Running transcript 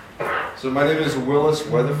So my name is Willis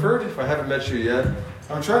Weatherford, if I haven't met you yet.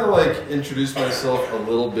 I'm trying to introduce myself a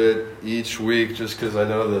little bit each week just because I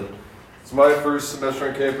know that it's my first semester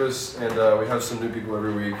on campus and we have some new people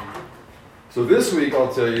every week. So this week,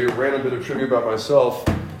 I'll tell you a random bit of trivia about myself.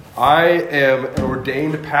 I am an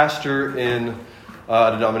ordained pastor in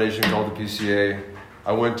a denomination called the PCA.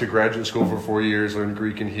 I went to graduate school for 4 years, learned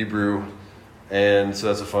Greek and Hebrew, and so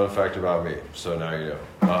that's a fun fact about me. So now you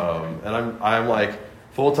know. And I'm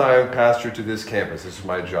full-time pastor to this campus. This is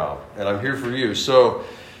my job, and I'm here for you. So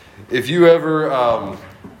if you ever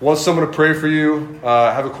want someone to pray for you,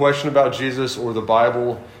 have a question about Jesus or the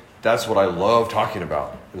Bible, that's what I love talking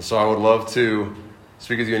about. And so I would love to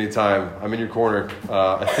speak with you anytime. I'm in your corner.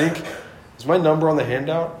 I think, is my number on the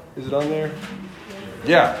handout? Is it on there?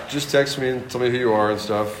 Yeah, just text me and tell me who you are and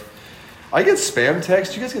stuff. I get spam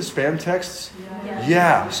texts. You guys get spam texts?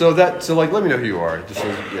 Yeah. So let me know who you are.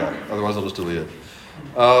 Otherwise I'll just delete it.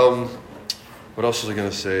 What else was I going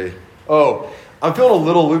to say? Oh, I'm feeling a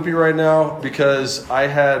little loopy right now because I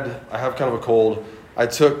have kind of a cold. I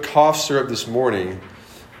took cough syrup this morning,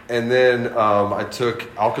 and then I took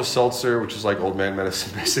Alka-Seltzer, which is like old man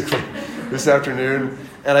medicine basically, this afternoon.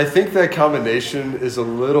 And I think that combination is a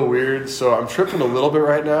little weird, so I'm tripping a little bit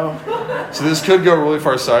right now. So this could go really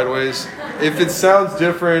far sideways. If it sounds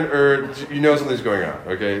different or you know something's going on,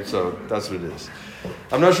 okay? So that's what it is.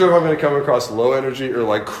 I'm not sure if I'm going to come across low energy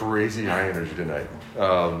or crazy high energy tonight.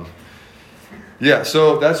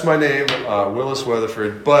 So that's my name, Willis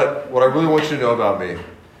Weatherford. But what I really want you to know about me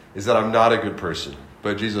is that I'm not a good person.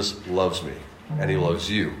 But Jesus loves me, and he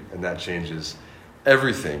loves you, and that changes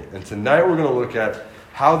everything. And tonight we're going to look at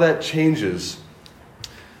how that changes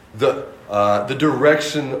the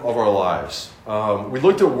direction of our lives. We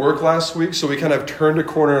looked at work last week, so we kind of turned a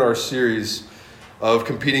corner in our series of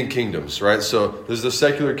competing kingdoms, right? So there's the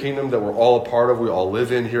secular kingdom that we're all a part of. We all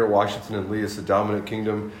live in here at Washington and Lee. It's the dominant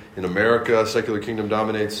kingdom in America. Secular kingdom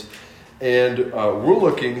dominates. And we're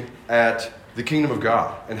looking at the kingdom of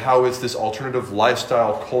God and how it's this alternative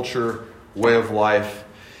lifestyle, culture, way of life.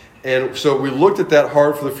 And so we looked at that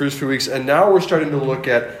hard for the first few weeks, and now we're starting to look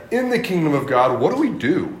at, in the kingdom of God, what do we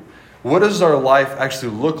do? What does our life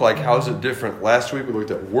actually look like? How is it different? Last week we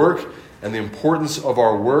looked at work and the importance of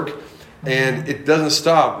our work. And it doesn't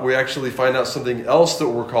stop. We actually find out something else that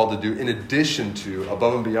we're called to do in addition to,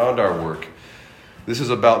 above and beyond our work. This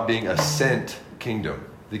is about being a sent kingdom.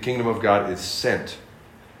 The kingdom of God is sent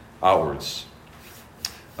outwards.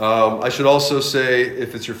 I should also say,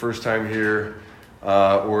 if it's your first time here,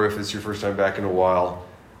 or if it's your first time back in a while,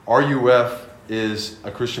 RUF is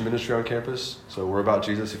a Christian ministry on campus. So we're about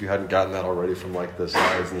Jesus, if you hadn't gotten that already from the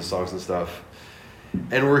slides and the songs and stuff.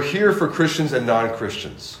 And we're here for Christians and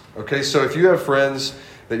non-Christians. Okay, so if you have friends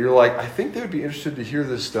that you're I think they would be interested to hear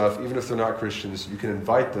this stuff, even if they're not Christians, you can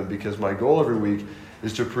invite them, because my goal every week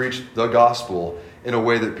is to preach the gospel in a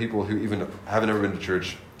way that people who even haven't ever been to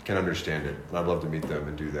church can understand it. And I'd love to meet them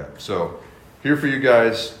and do that. So, here for you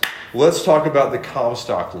guys, let's talk about the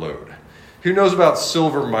Comstock Lode. Who knows about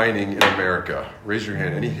silver mining in America? Raise your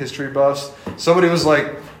hand. Any history buffs? Somebody was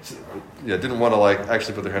didn't want to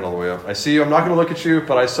actually put their hand all the way up. I see you. I'm not going to look at you,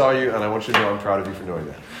 but I saw you, and I want you to know I'm proud of you for knowing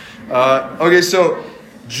that. So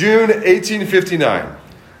June 1859,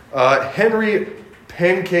 Henry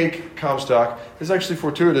Pancake Comstock. This is actually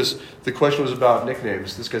fortuitous. The question was about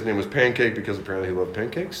nicknames. This guy's name was Pancake because apparently he loved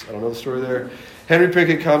pancakes. I don't know the story there. Henry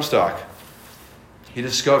Pancake Comstock. He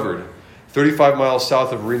discovered 35 miles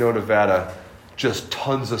south of Reno, Nevada, just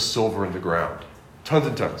tons of silver in the ground. Tons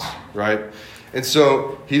and tons, right? And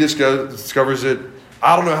so he discovers it.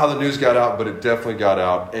 I don't know how the news got out, but it definitely got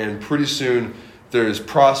out. And pretty soon, there's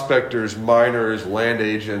prospectors, miners, land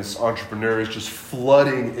agents, entrepreneurs just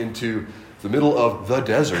flooding into the middle of the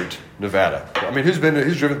desert, Nevada. I mean, who's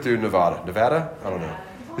driven through Nevada? Nevada? I don't know.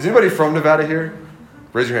 Is anybody from Nevada here?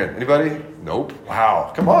 Raise your hand. Anybody? Nope.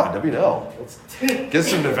 Wow. Come on, WNL. Let's get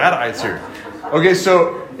some Nevadaites here. Okay,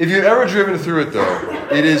 so if you've ever driven through it, though,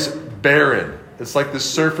 it is barren. It's like the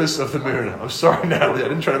surface of the moon. I'm sorry, Natalie. I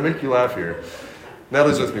didn't try to make you laugh here.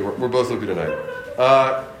 Natalie's with me. We're both with you tonight.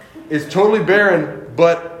 It's totally barren,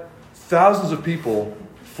 but thousands of people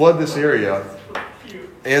flood this area.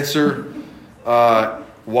 Answer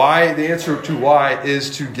why? The answer to why is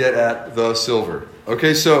to get at the silver.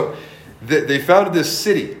 Okay, so they founded this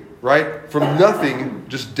city, right? From nothing,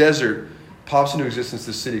 just desert, pops into existence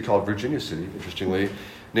this city called Virginia City, interestingly.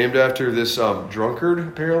 Named after this drunkard,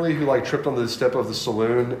 apparently, who tripped on the step of the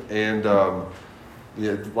saloon and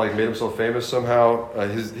made himself famous somehow.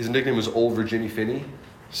 His nickname was Old Virginia Finney.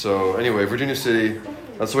 So anyway, Virginia City,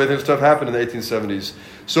 that's the way stuff happened in the 1870s.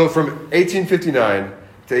 So from 1859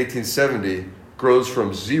 to 1870, grows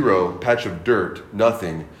from zero, patch of dirt,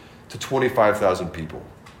 nothing, to 25,000 people.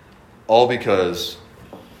 All because,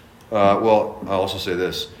 I'll also say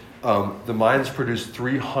this. The mines produced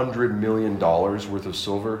 $300 million worth of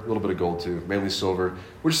silver, a little bit of gold too, mainly silver,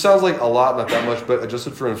 which sounds like a lot, not that much, but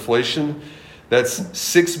adjusted for inflation, that's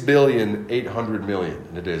 $6.8 billion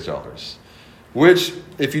in today's dollars. Which,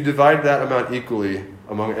 if you divide that amount equally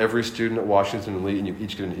among every student at Washington and Lee, and you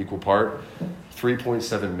each get an equal part,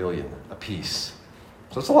 3.7 million a piece.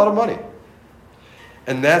 So that's a lot of money.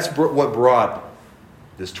 And that's what brought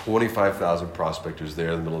this 25,000 prospectors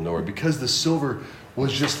there in the middle of nowhere, because the silver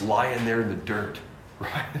was just lying there in the dirt,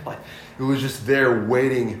 right? Like, it was just there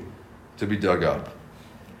waiting to be dug up.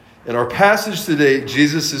 In our passage today,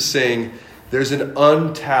 Jesus is saying there's an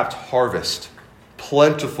untapped harvest,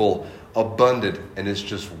 plentiful, abundant, and it's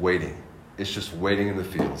just waiting. It's just waiting in the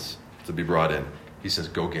fields to be brought in. He says,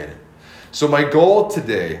 go get it. So my goal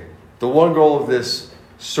today, the one goal of this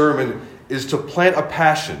sermon, is to plant a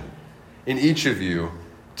passion in each of you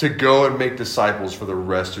to go and make disciples for the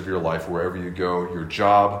rest of your life, wherever you go, your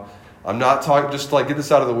job. I'm not talking, just like get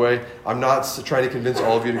this out of the way, I'm not trying to convince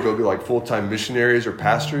all of you to go be like full-time missionaries or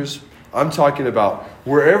pastors. I'm talking about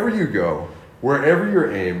wherever you go, wherever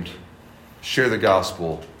you're aimed, share the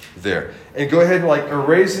gospel there. And go ahead and like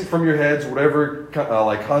erase it from your heads, whatever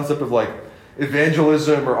like concept of like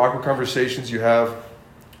evangelism or awkward conversations you have.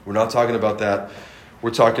 We're not talking about that.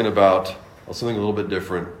 We're talking about something a little bit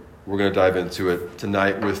different. We're going to dive into it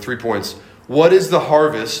tonight with 3 points. What is the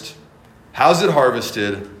harvest? How's it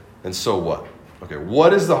harvested? And so what? Okay,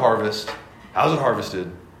 what is the harvest? How's it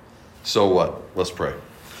harvested? So what? Let's pray.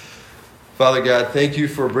 Father God, thank you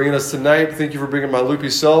for bringing us tonight. Thank you for bringing my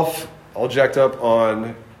loopy self, all jacked up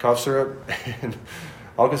on cough syrup and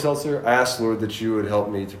Alka-Seltzer. I ask, Lord, that you would help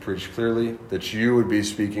me to preach clearly, that you would be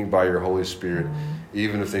speaking by your Holy Spirit,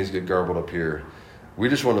 even if things get garbled up here. We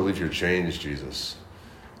just want to leave here changed, Jesus.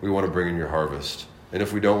 We want to bring in your harvest. And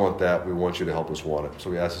if we don't want that, we want you to help us want it. So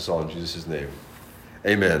we ask this all in Jesus' name.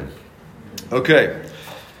 Amen. Okay.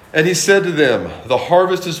 And he said to them, the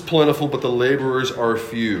harvest is plentiful, but the laborers are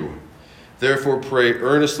few. Therefore pray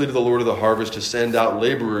earnestly to the Lord of the harvest to send out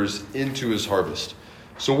laborers into his harvest.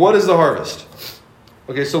 So what is the harvest?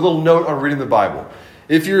 Okay, so a little note on reading the Bible.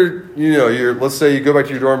 If you're let's say you go back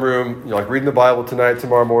to your dorm room, you're like reading the Bible tonight,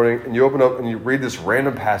 tomorrow morning, and you open up and you read this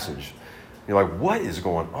random passage. You're like, what is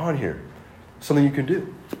going on here? Something you can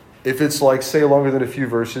do. If it's like, say, longer than a few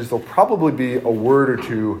verses, there'll probably be a word or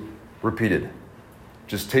two repeated.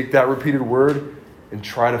 Just take that repeated word and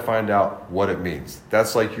try to find out what it means.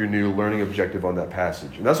 That's like your new learning objective on that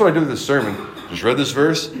passage. And that's what I did with this sermon. Just read this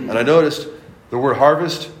verse, and I noticed the word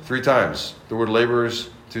harvest 3 times. The word laborers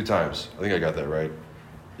 2 times. I think I got that right.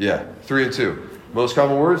 Yeah, 3 and 2. Most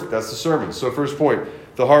common words, that's the sermon. So first point,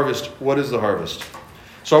 the harvest. What is the harvest?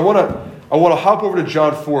 So I want to hop over to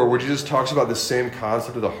John 4, where Jesus talks about the same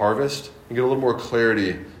concept of the harvest and get a little more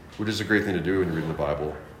clarity, which is a great thing to do when you're reading the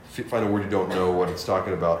Bible. If you find a word you don't know what it's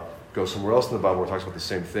talking about, go somewhere else in the Bible where it talks about the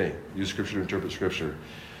same thing. Use Scripture to interpret Scripture.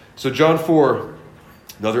 So John 4,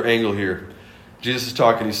 another angle here. Jesus is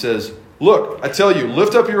talking. He says, look, I tell you,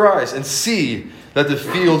 lift up your eyes and see that the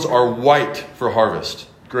fields are white for harvest.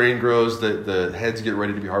 Grain grows, the heads get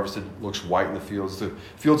ready to be harvested. It looks white in the fields. The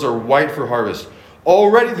fields are white for harvest.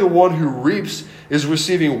 Already the one who reaps is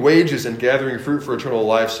receiving wages and gathering fruit for eternal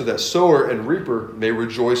life, so that sower and reaper may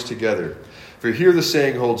rejoice together. For here the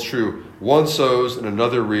saying holds true, one sows and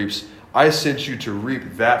another reaps. I sent you to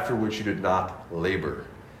reap that for which you did not labor.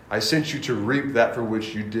 I sent you to reap that for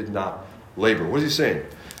which you did not labor. What is he saying?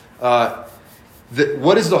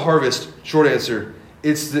 What is the harvest? Short answer,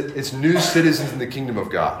 it's new citizens in the kingdom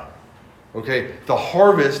of God. Okay? The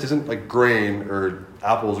harvest isn't like grain or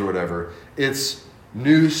apples or whatever. It's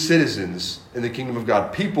new citizens in the kingdom of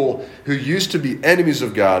God. People who used to be enemies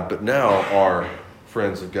of God, but now are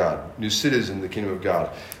friends of God. New citizens in the kingdom of God.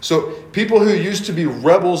 So people who used to be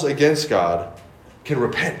rebels against God can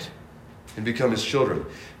repent and become his children.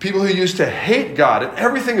 People who used to hate God and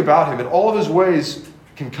everything about him and all of his ways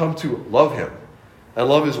can come to love him and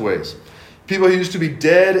love his ways. People who used to be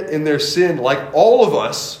dead in their sin, like all of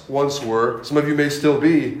us once were, some of you may still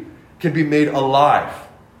be, can be made alive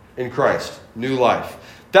in Christ. New life.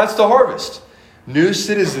 That's the harvest. New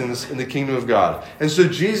citizens in the kingdom of God. And so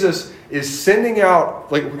Jesus is sending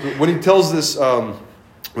out, like when he tells this,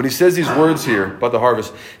 when he says these words here about the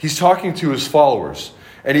harvest, he's talking to his followers.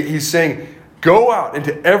 And he's saying, go out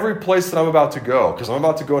into every place that I'm about to go. Because I'm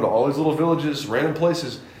about to go into all these little villages, random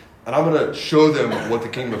places. And I'm going to show them what the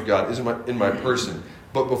kingdom of God is in my person.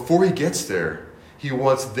 But before he gets there, he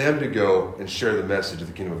wants them to go and share the message of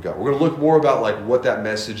the kingdom of God. We're going to look more about like what that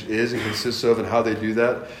message is and consists of and how they do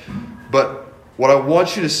that. But what I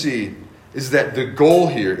want you to see is that the goal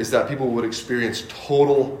here is that people would experience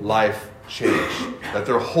total life change, that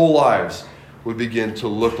their whole lives would begin to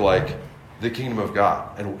look like the kingdom of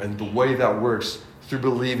God. And the way that works through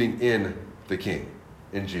believing in the King,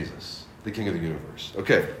 in Jesus, the King of the universe.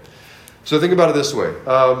 Okay, so think about it this way.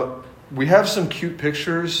 We have some cute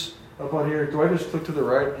pictures up on here. Do I just click to the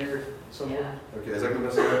right here somewhere? Yeah. Okay, is that going to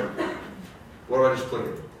mess it up? What do I just click?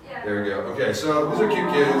 Yeah. There we go. Okay, so these are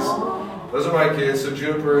cute kids. Those are my kids. So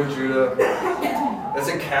Juniper and Judah. That's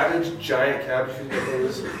a cabbage, giant cabbage.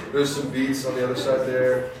 There's some beets on the other side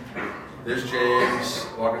there. There's James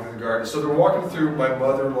walking through the garden. So they're walking through my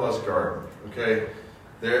mother-in-law's garden. Okay,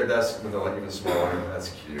 that's when they're like even smaller. That's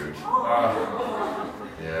cute.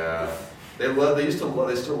 Yeah. They still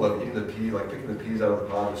love eating the pea, like picking the peas out of the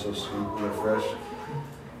pod. They're so sweet when they're fresh.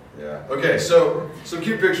 Yeah. Okay, so some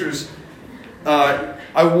cute pictures.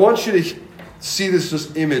 I want you to see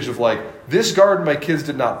this image of like, this garden my kids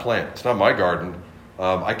did not plant. It's not my garden.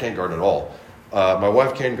 I can't garden at all. My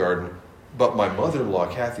wife can garden, but my mother-in-law,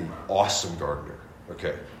 Kathy, awesome gardener.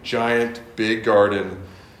 Okay, giant, big garden.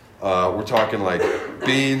 We're talking like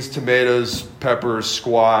beans, tomatoes, peppers,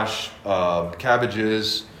 squash,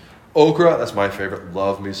 cabbages, okra. That's my favorite.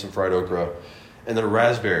 Love me some fried okra. And then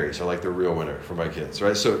raspberries are like the real winner for my kids,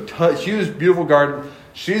 right? So huge, beautiful garden.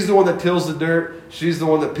 She's the one that tills the dirt. She's the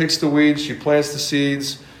one that picks the weeds. She plants the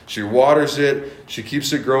seeds. She waters it. She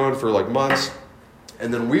keeps it growing for like months.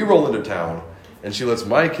 And then we roll into town, and she lets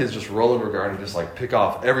my kids just roll in her garden and just like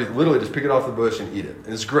literally just pick it off the bush and eat it.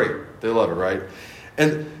 And it's great. They love it, right?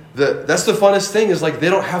 And that's the funnest thing is like they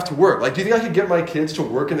don't have to work. Like, do you think I could get my kids to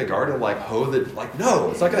work in the garden and like hoe the, like, no,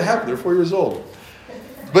 it's not going to happen. They're 4 years old.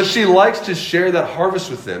 But she likes to share that harvest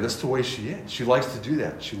with them. That's the way she is. She likes to do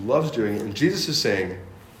that. She loves doing it. And Jesus is saying,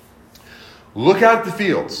 look out at the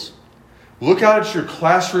fields. Look out at your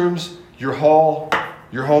classrooms, your hall,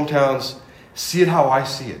 your hometowns. See it how I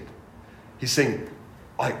see it. He's saying,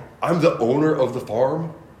 like, I'm the owner of the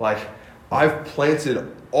farm. Like, I've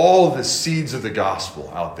planted all the seeds of the gospel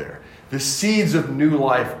out there. The seeds of new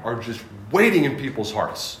life are just waiting in people's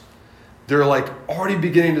hearts. They're like already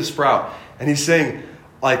beginning to sprout. And he's saying,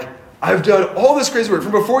 like, I've done all this crazy work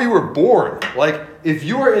from before you were born. Like, if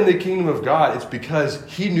you are in the kingdom of God, it's because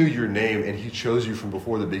he knew your name and he chose you from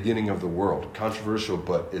before the beginning of the world. Controversial,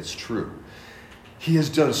 but it's true. He has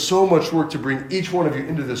done so much work to bring each one of you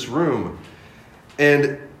into this room.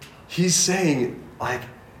 And he's saying, like,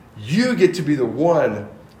 you get to be the one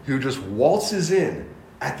who just waltzes in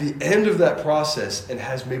at the end of that process and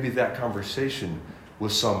has maybe that conversation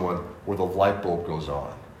with someone where the light bulb goes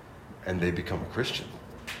on and they become a Christian.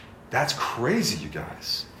 That's crazy, you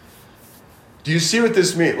guys. Do you see what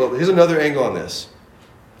this means? Well, here's another angle on this.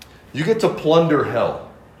 You get to plunder hell.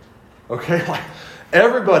 Okay? Like,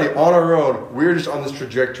 everybody on our own, we're just on this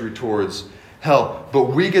trajectory towards hell. But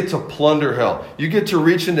we get to plunder hell. You get to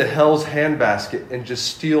reach into hell's handbasket and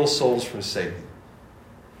just steal souls from Satan.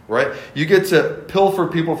 Right? You get to pilfer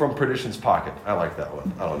people from perdition's pocket. I like that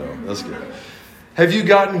one. I don't know. That's good. Have you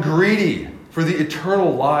gotten greedy for the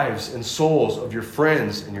eternal lives and souls of your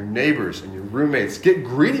friends and your neighbors and your roommates? Get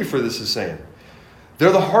greedy for this, is saying.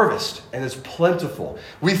 They're the harvest, and it's plentiful.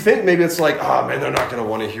 We think maybe it's like, oh man, they're not going to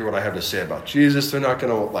want to hear what I have to say about Jesus. They're not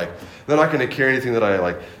going to care anything that I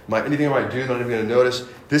like. Anything I might do, they're not even going to notice.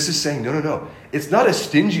 This is saying, no. It's not a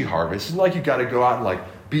stingy harvest. It's not like you got to go out and like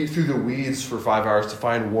beat through the weeds for 5 hours to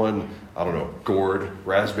find one, gourd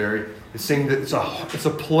raspberry. It's saying that it's a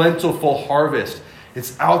plentiful harvest.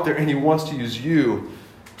 It's out there, and he wants to use you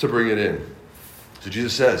to bring it in. So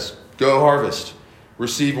Jesus says, go harvest,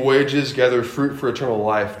 receive wages, gather fruit for eternal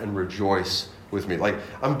life, and rejoice with me. Like,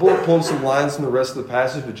 I'm pulling some lines from the rest of the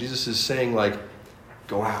passage, but Jesus is saying, like,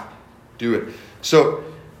 go out, do it. So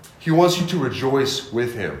he wants you to rejoice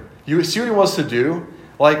with him. You see what he wants to do?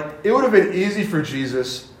 Like, it would have been easy for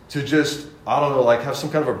Jesus to just, have some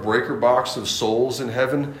kind of a breaker box of souls in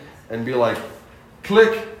heaven and be like,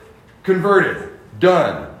 click, converted.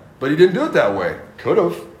 Done. But he didn't do it that way. Could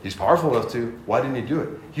have. He's powerful enough to. Why didn't he do it?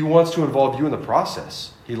 He wants to involve you in the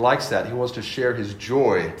process. He likes that. He wants to share his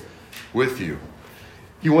joy with you.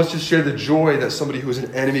 He wants to share the joy that somebody who is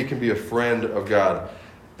an enemy can be a friend of God.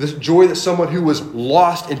 This joy that someone who was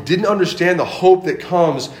lost and didn't understand the hope that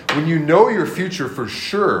comes when you know your future for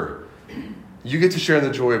sure, you get to share in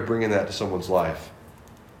the joy of bringing that to someone's life.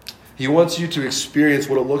 He wants you to experience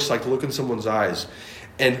what it looks like to look in someone's eyes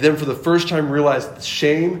and then for the first time realize the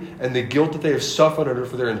shame and the guilt that they have suffered under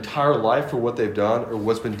for their entire life for what they've done or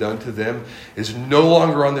what's been done to them is no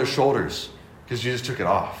longer on their shoulders. because Jesus took it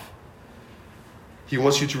off. He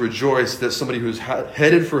wants you to rejoice that somebody who's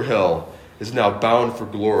headed for hell is now bound for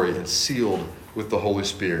glory and sealed with the Holy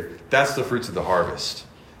Spirit. That's the fruits of the harvest.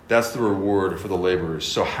 That's the reward for the laborers.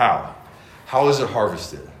 So how? How is it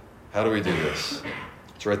harvested? How do we do this?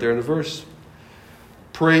 It's right there in the verse.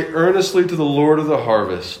 Pray earnestly to the Lord of the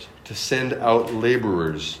harvest to send out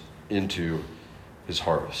laborers into his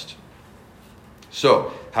harvest.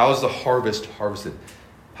 So, how is the harvest harvested?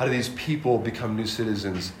 How do these people become new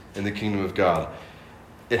citizens in the kingdom of God?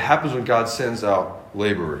 It happens when God sends out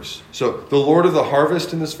laborers. So, the Lord of the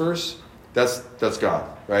harvest in this verse, that's God,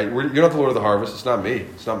 right? You're not the Lord of the harvest. It's not me.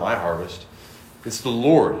 It's not my harvest. It's the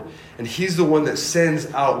Lord. And he's the one that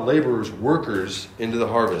sends out laborers, workers, into the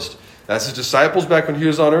harvest. That's his disciples back when he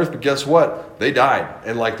was on earth, but guess what? They died.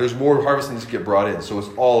 And there's more harvest that needs to get brought in. So it's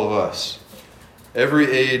all of us. Every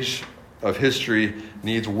age of history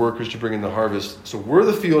needs workers to bring in the harvest. So we're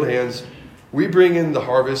the field hands. We bring in the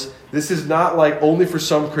harvest. This is not only for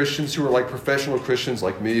some Christians who are professional Christians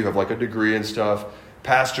like me, who have a degree and stuff,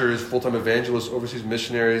 pastors, full-time evangelists, overseas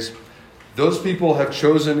missionaries. Those people have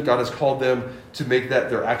chosen, God has called them to make that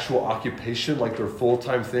their actual occupation, their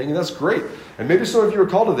full-time thing. And that's great. And maybe some of you are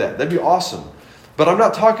called to that. That'd be awesome. But I'm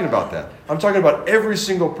not talking about that. I'm talking about every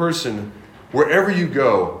single person, wherever you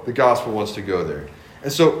go, the gospel wants to go there.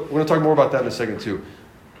 And so we're going to talk more about that in a second too.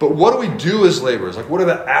 But what do we do as laborers? What are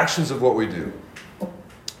the actions of what we do?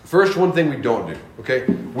 First, one thing we don't do, okay?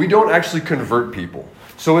 We don't actually convert people.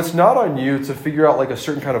 So it's not on you to figure out a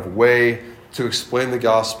certain kind of way to explain the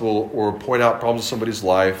gospel or point out problems in somebody's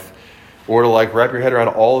life or to wrap your head around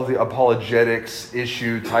all of the apologetics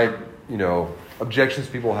issue type, objections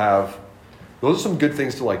people have. Those are some good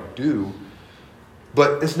things to do.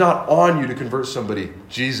 But it's not on you to convert somebody.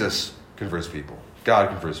 Jesus converts people. God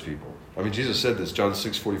converts people. Jesus said this, John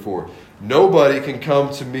 6:44. Nobody can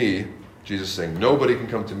come to me, Jesus is saying, nobody can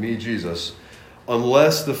come to me, Jesus,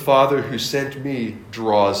 unless the Father who sent me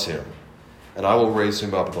draws him, and I will raise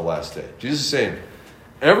him up at the last day. Jesus is saying,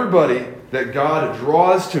 everybody that God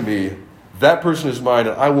draws to me, that person is mine,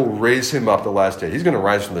 and I will raise him up the last day. He's going to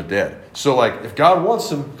rise from the dead. So if God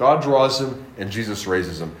wants him, God draws him, and Jesus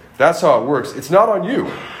raises him. That's how it works. It's not on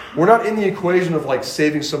you. We're not in the equation of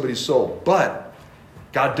saving somebody's soul, but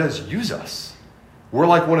God does use us. We're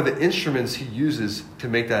one of the instruments he uses to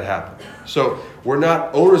make that happen. So we're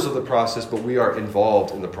not owners of the process, but we are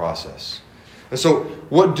involved in the process. And so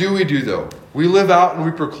what do we do, though? We live out and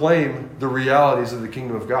we proclaim the realities of the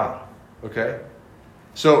kingdom of God. Okay?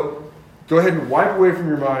 So go ahead and wipe away from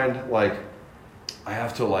your mind, I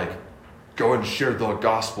have to, go and share the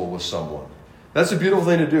gospel with someone. That's a beautiful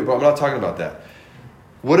thing to do, but I'm not talking about that.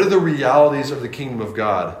 What are the realities of the kingdom of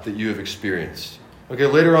God that you have experienced? Okay,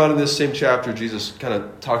 later on in this same chapter, Jesus kind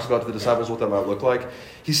of talks about to the disciples what that might look like.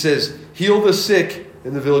 He says, heal the sick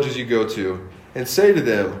in the villages you go to, and say to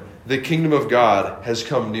them, the kingdom of God has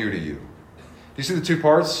come near to you. Do you see the two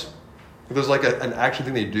parts? There's an action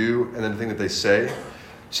thing they do, and then a thing that they say.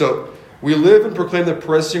 So we live and proclaim the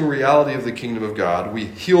pressing reality of the kingdom of God. We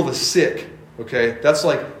heal the sick, okay? That's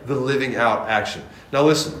the living out action. Now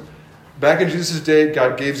listen. Back in Jesus' day,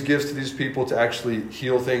 God gave gifts to these people to actually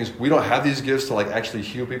heal things. We don't have these gifts to actually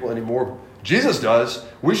heal people anymore. Jesus does.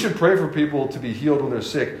 We should pray for people to be healed when they're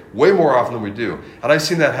sick way more often than we do. And I've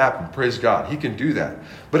seen that happen. Praise God. He can do that.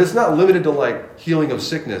 But it's not limited to healing of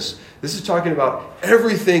sickness. This is talking about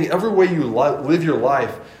everything, every way you live your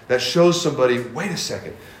life that shows somebody, wait a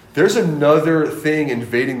second, there's another thing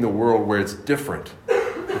invading the world where it's different.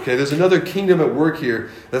 Okay, there's another kingdom at work here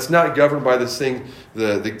that's not governed by this thing,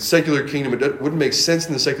 the secular kingdom. It wouldn't make sense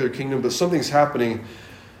in the secular kingdom, but something's happening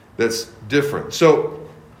that's different. So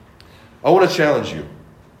I want to challenge you.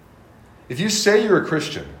 If you say you're a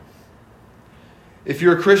Christian,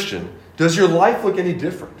 does your life look any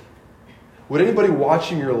different? Would anybody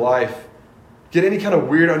watching your life get any kind of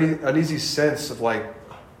weird, uneasy sense of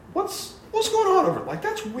what's going on over there?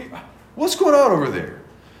 That's weird. What's going on over there?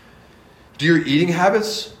 Do your eating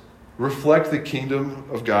habits reflect the kingdom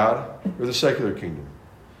of God or the secular kingdom?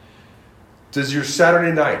 Does your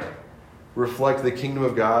Saturday night reflect the kingdom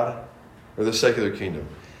of God or the secular kingdom?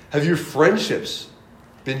 Have your friendships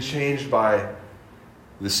been changed by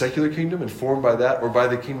the secular kingdom, informed by that, or by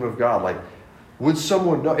the kingdom of God? Would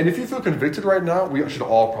someone know? And if you feel convicted right now, we should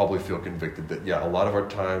all probably feel convicted that, a lot of the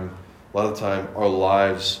time, our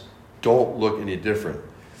lives don't look any different.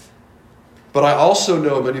 But I also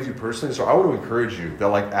know many of you personally, so I want to encourage you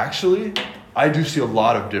that actually, I do see a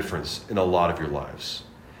lot of difference in a lot of your lives.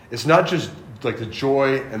 It's not just the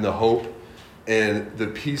joy and the hope and the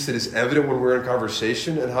peace that is evident when we're in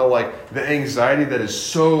conversation, and how the anxiety that is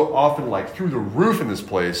so often through the roof in this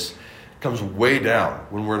place comes way down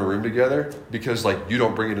when we're in a room together because like you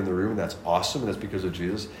don't bring it in the room and that's awesome and that's because of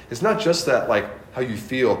Jesus. It's not just that like how you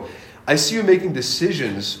feel. I see you making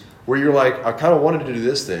decisions where you're like, I kind of wanted to do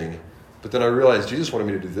this thing, but then I realized Jesus wanted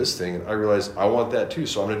me to do this thing, and I realized I want that too,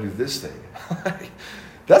 so I'm going to do this thing.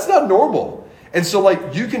 That's not normal. And so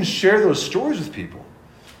like you can share those stories with people.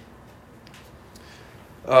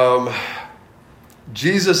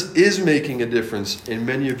 Jesus is making a difference in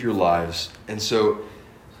many of your lives. And so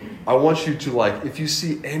I want you to like, if you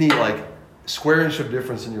see any like square inch of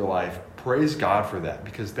difference in your life, praise God for that,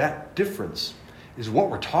 because that difference is what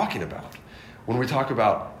we're talking about when we talk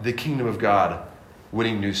about the kingdom of God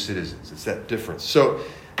winning new citizens. It's that difference. So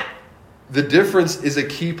the difference is a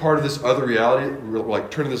key part of this other reality. We're like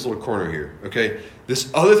turning this little corner here, okay? This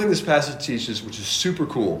other thing this passage teaches, which is super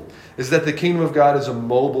cool, is that the kingdom of God is a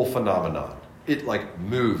mobile phenomenon. It like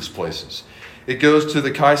moves places. It goes to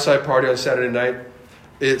the Kai-Sai party on Saturday night.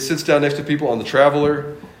 It sits down next to people on the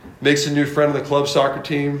Traveler, makes a new friend on the club soccer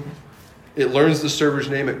team. It learns the server's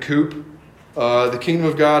name at Coop. The kingdom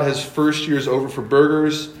of God has first years over for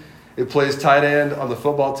burgers. It plays tight end on the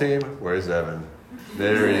football team. Where's Evan?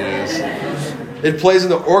 There he is. It plays in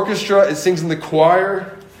the orchestra. It sings in the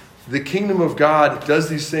choir. The kingdom of God does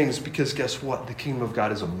these things because guess what? The kingdom of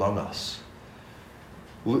God is among us.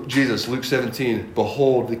 Jesus, Luke 17,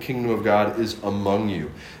 behold, the kingdom of God is among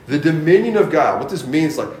you. The dominion of God, what this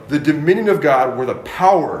means, like the dominion of God where the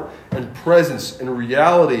power and presence and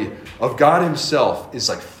reality of God himself is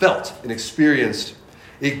like felt and experienced.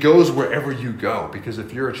 It goes wherever you go because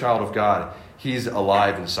if you're a child of God, he's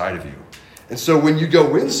alive inside of you. And so when you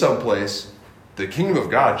go in someplace, the kingdom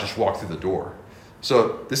of God just walked through the door.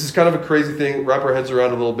 So this is kind of a crazy thing. Wrap our heads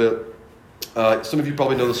around a little bit. Some of you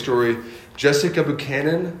probably know the story. Jessica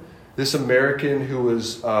Buchanan, this American who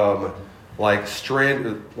was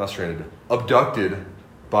abducted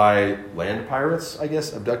by land pirates, I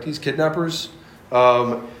guess, abductees, kidnappers,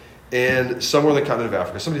 and somewhere in the continent of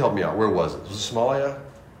Africa. Somebody help me out. Where was it? Was it Somalia?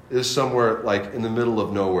 It was somewhere like in the middle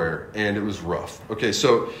of nowhere, and it was rough. Okay,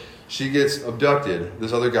 so she gets abducted.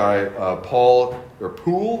 This other guy, Poul, I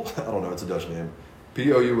don't know, it's a Dutch name.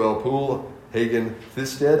 Poul, Poul Hagen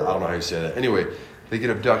Thisted. I don't know how you say that. Anyway, they get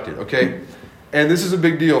abducted, okay? And this is a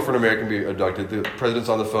big deal for an American to be abducted. The president's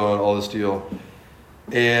on the phone, all this deal.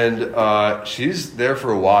 And she's there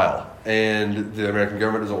for a while. And the American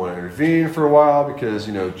government doesn't want to intervene for a while because,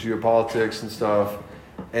 geopolitics and stuff.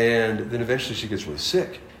 And then eventually she gets really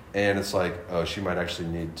sick. And it's like, she might actually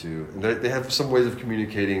need to... And they have some ways of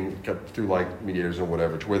communicating through, like, mediators or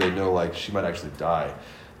whatever to where they know, like, she might actually die.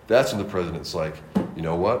 That's when the president's like, you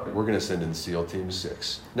know what? We're going to send in SEAL Team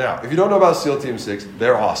 6. Now, if you don't know about SEAL Team 6,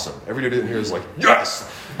 they're awesome. Every dude in here is like,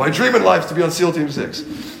 yes! My dream in life is to be on SEAL Team 6.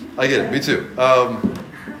 I get it. Me too.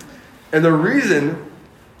 And the reason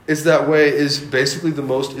it's that way is basically the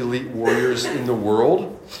most elite warriors in the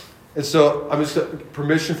world. And so I'm just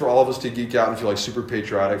permission for all of us to geek out and feel like super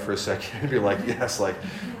patriotic for a second and be like, yes, like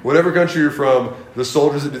whatever country you're from, the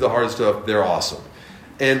soldiers that do the hard stuff, they're awesome.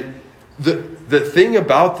 And the thing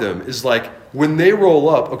about them is like when they roll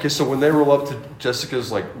up, to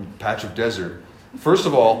Jessica's like patch of desert, first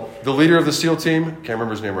of all, the leader of the SEAL team, can't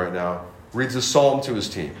remember his name right now, reads a psalm to his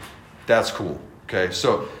team. That's cool. Okay,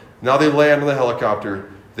 so now they land on the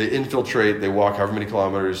helicopter, they infiltrate, they walk however many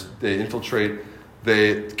kilometers, they infiltrate,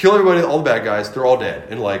 they kill everybody, all the bad guys, they're all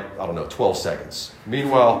dead in 12 seconds.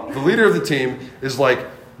 Meanwhile, the leader of the team is like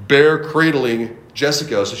bear cradling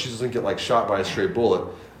Jessica so she doesn't get shot by a stray bullet.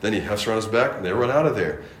 Then he huffs around his back and they run out of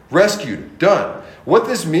there. Rescued. Done. What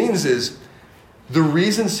this means is the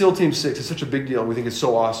reason SEAL Team 6 is such a big deal and we think it's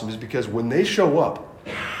so awesome is because when they show up,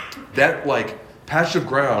 that patch of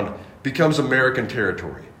ground becomes American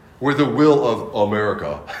territory where the will of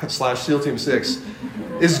America / SEAL Team 6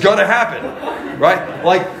 is going to happen,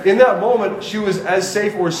 right? In that moment, she was as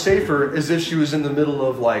safe or safer as if she was in the middle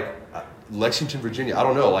of Lexington, Virginia. I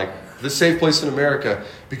don't know, the safe place in America,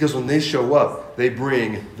 because when they show up, they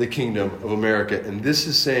bring the kingdom of America. And this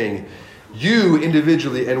is saying you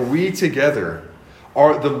individually and we together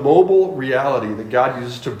are the mobile reality that God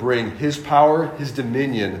uses to bring his power, his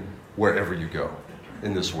dominion, wherever you go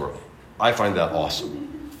in this world. I find that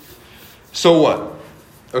awesome. So what?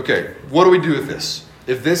 Okay, what do we do with this?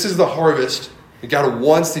 If this is the harvest, God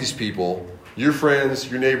wants these people, your friends,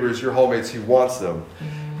 your neighbors, your hallmates, he wants them.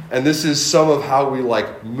 And this is some of how we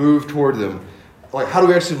move toward them. How do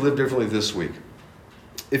we actually live differently this week?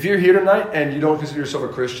 If you're here tonight and you don't consider yourself a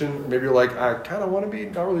Christian, maybe you're like, I kind of want to be,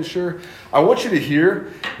 not really sure. I want you to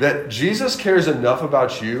hear that Jesus cares enough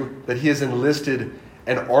about you that he has enlisted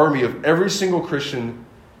an army of every single Christian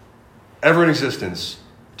ever in existence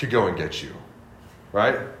to go and get you.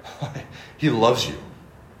 right? He loves you.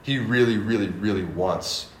 He really, really, really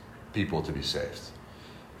wants people to be saved.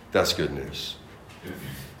 That's good news.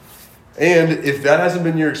 And if that hasn't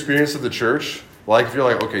been your experience of the church, like if you're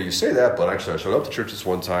like, okay, you say that, but actually I showed up to church this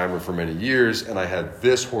one time or for many years, and I had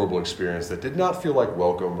this horrible experience that did not feel like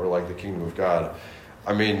welcome or like the kingdom of God.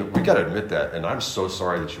 I mean, we got to admit that, and I'm so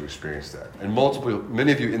sorry that you experienced that. And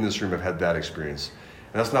many of you in this room have had that experience,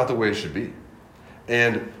 and that's not the way it should be.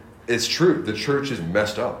 And it's true, the church is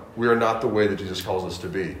messed up. We are not the way that Jesus calls us to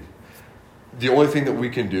be. The only thing that we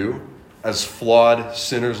can do as flawed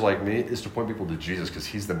sinners like me is to point people to Jesus, because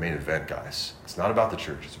he's the main event, guys. It's not about the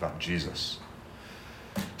church, it's about Jesus.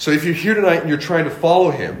 So if you're here tonight and you're trying to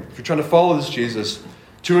follow him, if you're trying to follow this Jesus,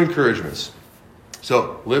 2 encouragements.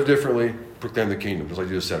 So live differently, proclaim the kingdom, just like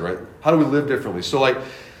you just said, right? How do we live differently? So like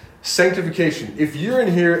sanctification. If you're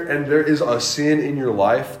in here and there is a sin in your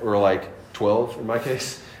life, or like 12 in my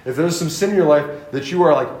case, if there's some sin in your life that you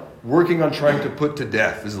are like working on trying to put to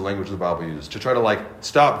death, is the language the Bible uses, to try to like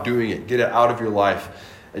stop doing it, get it out of your life,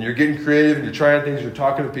 and you're getting creative and you're trying things, you're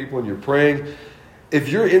talking to people and you're praying. If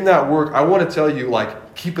you're in that work, I want to tell you,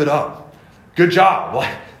 like, keep it up. Good job.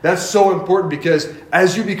 Like, that's so important, because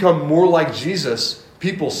as you become more like Jesus,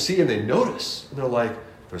 people see and they notice. And they're like,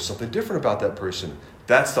 there's something different about that person.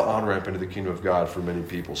 That's the on-ramp into the kingdom of God for many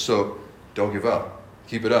people. So don't give up.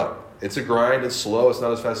 Keep it up. It's a grind. It's slow. It's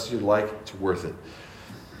not as fast as you'd like. It's worth it.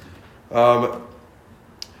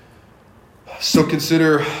 So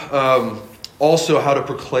consider also how to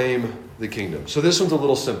proclaim the kingdom. So this one's a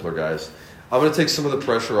little simpler, guys. I'm going to take some of the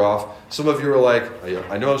pressure off. Some of you are like,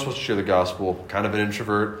 I know I'm supposed to share the gospel, kind of an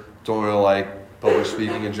introvert, don't really like public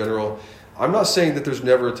speaking in general. I'm not saying that there's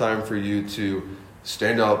never a time for you to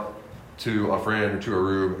stand up to a friend or to a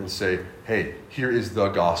room and say, hey, here is the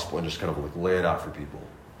gospel, and just kind of like lay it out for people.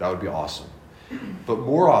 That would be awesome. But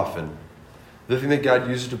more often, the thing that God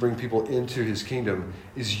uses to bring people into his kingdom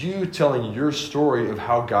is you telling your story of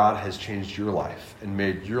how God has changed your life and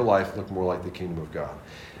made your life look more like the kingdom of God.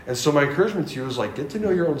 And so my encouragement to you is like, get to know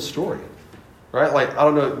your own story, right? Like, I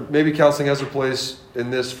don't know, maybe counseling has a place in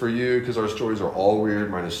this for you because our stories are all weird.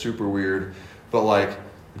 Mine is super weird. But like,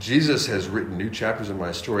 Jesus has written new chapters in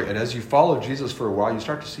my story. And as you follow Jesus for a while, you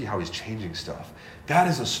start to see how he's changing stuff. That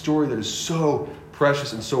is a story that is so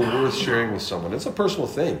precious and so worth sharing with someone. It's a personal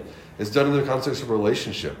thing. It's done in the context of a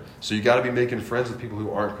relationship. So you got to be making friends with people who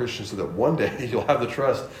aren't Christians so that one day you'll have the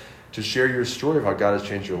trust to share your story of how God has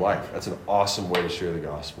changed your life. That's an awesome way to share the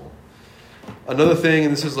gospel. Another thing,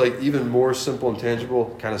 and this is like even more simple and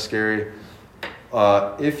tangible, kind of scary.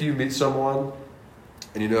 If you meet someone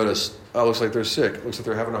and you notice, oh, it looks like they're sick. It looks like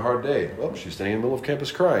they're having a hard day. Oh, she's standing in the middle of campus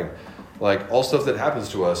crying. Like all stuff that happens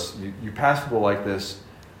to us, you pass people like this,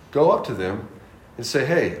 go up to them and say,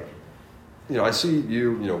 hey, I see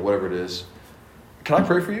you, whatever it is. Can I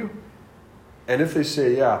pray for you? And if they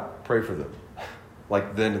say, yeah, pray for them.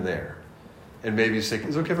 Like then and there. And maybe say,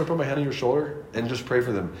 is it okay if I put my hand on your shoulder? And just pray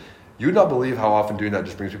for them. You would not believe how often doing that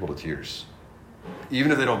just brings people to tears. Even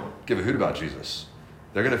if they don't give a hoot about Jesus.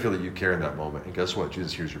 They're going to feel that you care in that moment. And guess what?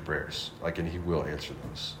 Jesus hears your prayers. And he will answer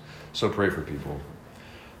those. So pray for people.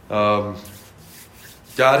 God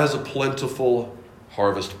has a plentiful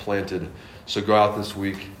harvest planted. So go out this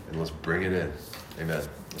week and let's bring it in. Amen.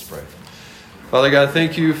 Let's pray. Father God,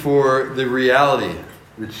 thank you for the reality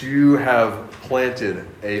that you have planted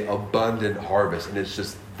an abundant harvest and it's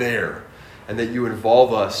just there. And that you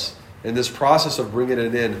involve us in this process of bringing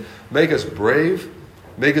it in. Make us brave.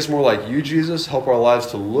 Make us more like you, Jesus. Help our lives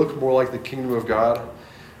to look more like the kingdom of God.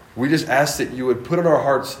 We just ask that you would put in our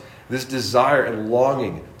hearts this desire and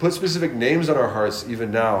longing. Put specific names on our hearts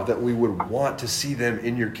even now that we would want to see them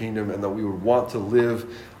in your kingdom and that we would want to live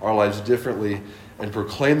our lives differently and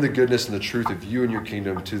proclaim the goodness and the truth of you and your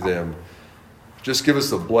kingdom to them. Just give us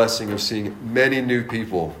the blessing of seeing many new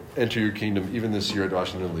people enter your kingdom even this year at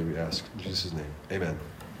Washington Lee, we ask. In Jesus' name, amen.